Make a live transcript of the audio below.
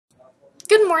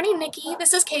morning, Nikki.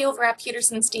 This is Kay over at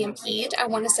Peterson Stampede. I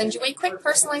want to send you a quick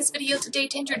personalized video today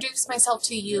to introduce myself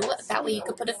to you. That way you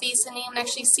can put a face and name and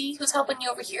actually see who's helping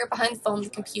you over here behind the phone and the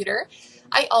computer.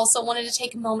 I also wanted to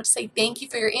take a moment to say thank you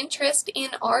for your interest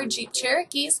in our Jeep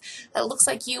Cherokees. It looks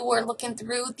like you were looking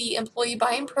through the employee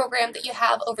buying program that you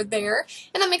have over there,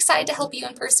 and I'm excited to help you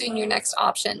in pursuing your next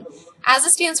option. As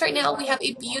it stands right now, we have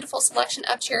a beautiful selection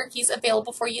of Cherokees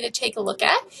available for you to take a look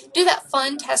at. Do that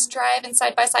fun test drive and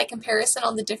side-by-side comparison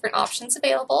on the different options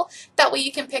available. That way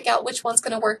you can pick out which one's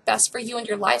going to work best for you and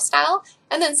your lifestyle,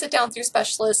 and then sit down with your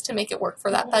specialist to make it work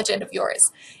for that budget of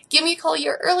yours. Give me a call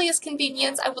your earliest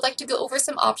convenience. I would like to go over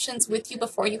some options with you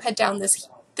before you head down this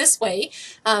way.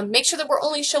 Make sure that we're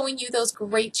only showing you those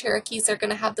great Cherokees that are going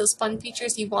to have those fun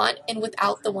features you want and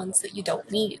without the ones that you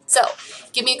don't need. So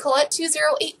give me a call at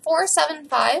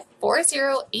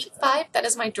 208-475-4085. That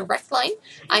is my direct line.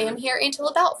 I am here until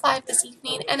about 5 this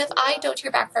evening, and if I don't hear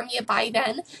back from you by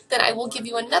then I will give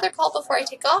you another call before I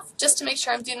take off just to make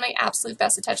sure I'm doing my absolute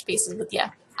best to touch bases with you.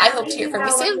 I hope to hear from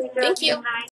you soon. Thank you.